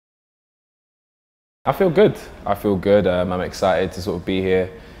I feel good. I feel good. I'm excited to sort of be here.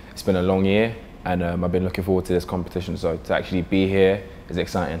 It's been a long year and I've been looking forward to this competition. So to actually be here is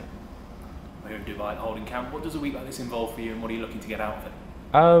exciting. We're in Dubai holding camp. What does a week like this involve for you and what are you looking to get out of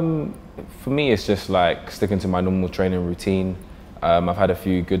it? For me, it's just like sticking to my normal training routine. I've had a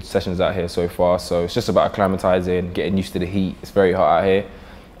few good sessions out here so far. So it's just about acclimatizing, getting used to the heat. It's very hot out here.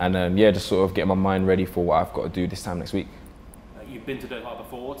 And yeah, just sort of getting my mind ready for what I've got to do this time next week. You've been to Doha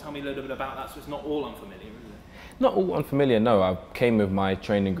before. Tell me a little bit about that, so it's not all unfamiliar, is it? Not all unfamiliar, no. I came with my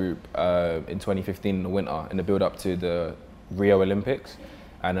training group in 2015 in the winter in the build up to the Rio Olympics.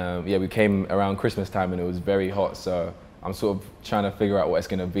 And yeah, we came around Christmas time and it was very hot. So I'm sort of trying to figure out what it's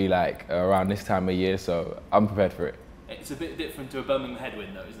going to be like around this time of year. So I'm prepared for it. It's a bit different to a Birmingham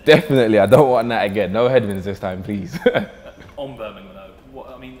headwind though, isn't it? Definitely, I don't want that again. No headwinds this time, please. On Birmingham though,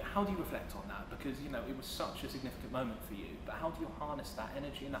 I mean, how do you reflect on that? Because, you know, it was such a significant moment for you, but how do you harness that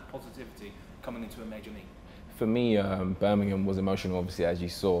energy and that positivity coming into a major meet? For me, Birmingham was emotional, obviously, as you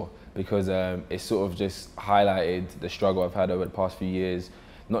saw, because it sort of just highlighted the struggle I've had over the past few years,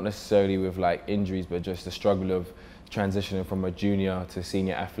 not necessarily with like injuries, but just the struggle of transitioning from a junior to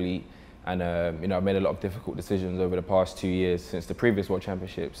senior athlete. And you know, I've made a lot of difficult decisions over the past 2 years since the previous World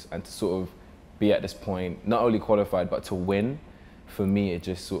Championships, and to sort of be at this point, not only qualified, but to win, for me, it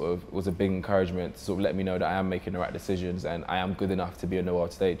just sort of was a big encouragement to sort of let me know that I am making the right decisions and I am good enough to be on the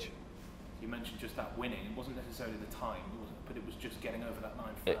world stage. You mentioned just that winning. It wasn't necessarily the time, but it was just getting over that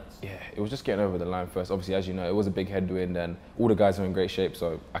line first. It was just getting over the line first. Obviously, as you know, it was a big headwind and all the guys are in great shape.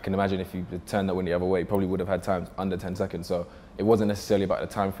 So I can imagine if you turned that wind the other way, you probably would have had times under 10 seconds. So it wasn't necessarily about the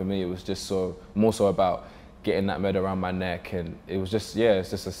time for me. It was just more so about getting that medal around my neck. And it was just, yeah, it's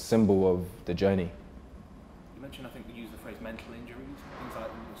just a symbol of the journey. You mentioned, I think we used the phrase mental injuries, things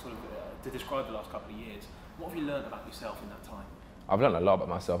like sort of to describe the last couple of years. What have you learned about yourself in that time? I've learned a lot about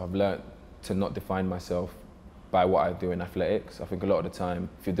myself. I've learned to not define myself by what I do in athletics. I think a lot of the time,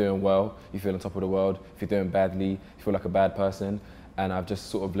 if you're doing well, you feel on top of the world. If you're doing badly, you feel like a bad person. And I've just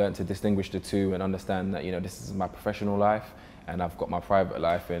sort of learned to distinguish the two and understand that, you know, this is my professional life and I've got my private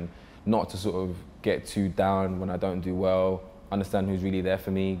life, and not to sort of get too down when I don't do well. Understand who's really there for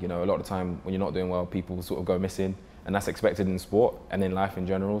me. You know, a lot of the time when you're not doing well, people sort of go missing, and that's expected in sport and in life in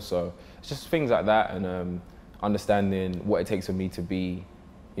general. So it's just things like that, and understanding what it takes for me to be,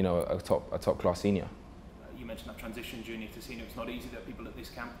 you know, a top class senior. You mentioned that transition junior to senior. It's not easy. There are people at this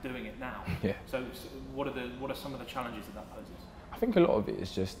camp doing it now. Yeah. So what are some of the challenges that poses? I think a lot of it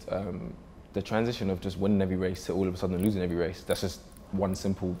is just the transition of just winning every race to all of a sudden losing every race. That's just one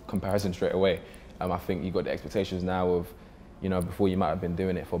simple comparison straight away. I think you've got the expectations now of, you know, before you might have been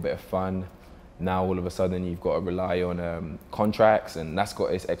doing it for a bit of fun. Now all of a sudden you've got to rely on contracts, and that's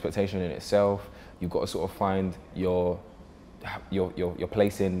got its expectation in itself. You've got to sort of find your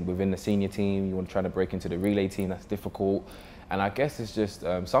place within the senior team. You want to try to break into the relay team. That's difficult. And I guess it's just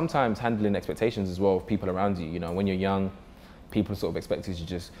sometimes handling expectations as well of people around you. You know, when you're young, people sort of expect you to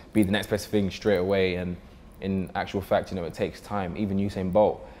just be the next best thing straight away. And in actual fact, you know, it takes time. Even Usain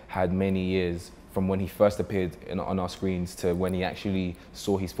Bolt had many years from when he first appeared on our screens to when he actually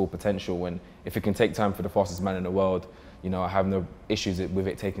saw his full potential. And if it can take time for the fastest man in the world, you know, I have no issues with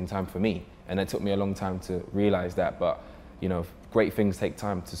it taking time for me. And it took me a long time to realize that. But, you know, great things take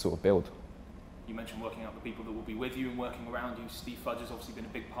time to sort of build. You mentioned working out the people that will be with you and working around you. Steve Fudge has obviously been a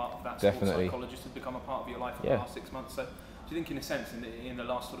big part of that. Definitely. Sports psychologist has become a part of your life in the last 6 months. So do you think, in a sense, in the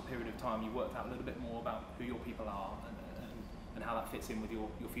last sort of period of time, you worked out a little bit more about who your people are and how that fits in with your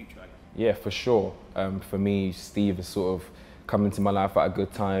future, I guess? Yeah, for sure. For me, Steve has sort of come into my life at a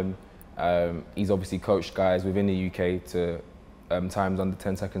good time. He's obviously coached guys within the UK to times under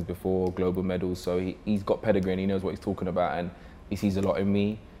 10 seconds before global medals. So he's got pedigree and he knows what he's talking about, and he sees a lot in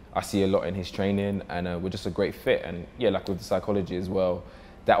me. I see a lot in his training, and we're just a great fit. And yeah, like with the psychology as well,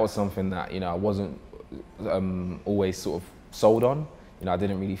 that was something that, you know, I wasn't always sort of sold on. You know, I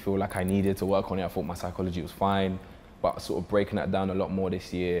didn't really feel like I needed to work on it. I thought my psychology was fine, but sort of breaking that down a lot more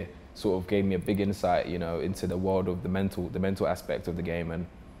this year sort of gave me a big insight, you know, into the world of the mental aspect of the game. And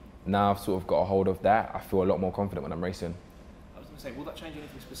now I've sort of got a hold of that. I feel a lot more confident when I'm racing. I was going to say, will that change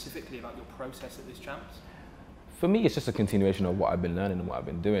anything specifically about your process at this Champs? For me, it's just a continuation of what I've been learning and what I've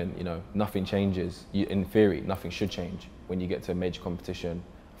been doing. You know, nothing changes. In theory, nothing should change when you get to a major competition.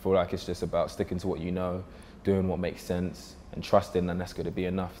 I feel like it's just about sticking to what you know, doing what makes sense, and trusting, and that's going to be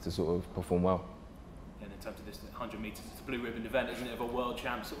enough to sort of perform well. And in terms of this 100 metres, it's a blue ribbon event, isn't it, of a world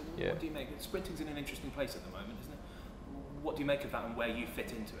champ? So yeah. What do you make? Sprinting's in an interesting place at the moment, isn't it? What do you make of that and where you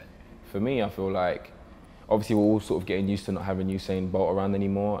fit into it? For me, I feel like, obviously we're all sort of getting used to not having Usain Bolt around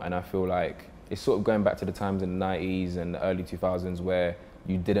anymore, and I feel like it's sort of going back to the times in the 90s and the early 2000s where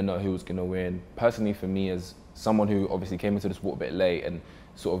you didn't know who was going to win. Personally, for me, as someone who obviously came into the sport a bit late and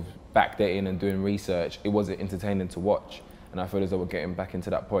sort of backdating and doing research, it wasn't entertaining to watch. And I feel as though we're getting back into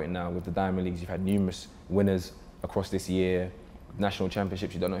that point now with the Diamond Leagues. You've had numerous winners across this year, national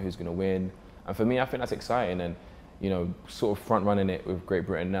championships, you don't know who's going to win. And for me, I think that's exciting. And, you know, sort of front running it with Great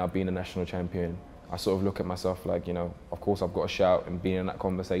Britain now being a national champion, I sort of look at myself like, you know, of course I've got a shout and being in that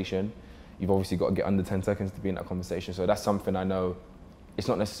conversation. You've obviously got to get under 10 seconds to be in that conversation. So that's something I know, it's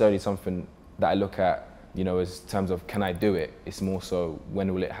not necessarily something that I look at, you know, as terms of can I do it? It's more so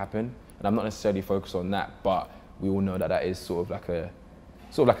when will it happen? And I'm not necessarily focused on that, but we all know that that is sort of like a,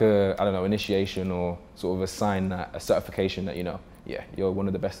 I don't know, initiation or sort of a sign, that a certification that, you know, yeah, you're one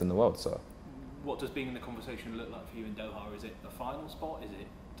of the best in the world. So, what does being in the conversation look like for you in Doha? Is it a final spot? Is it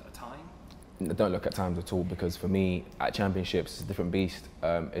a time? I don't look at times at all, because for me, at championships, it's a different beast.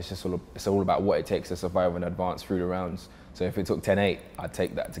 It's all about what it takes to survive and advance through the rounds. So if it took 10-8, I'd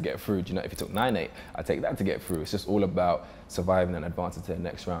take that to get through. Do you know, if it took 9-8, I'd take that to get through. It's just all about surviving and advancing to the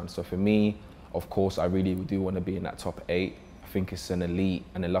next round. So for me, of course, I really do want to be in that top 8. I think it's an elite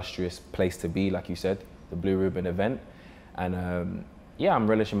and illustrious place to be, like you said, the Blue Ribbon event. And yeah, I'm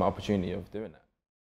relishing my opportunity of doing that.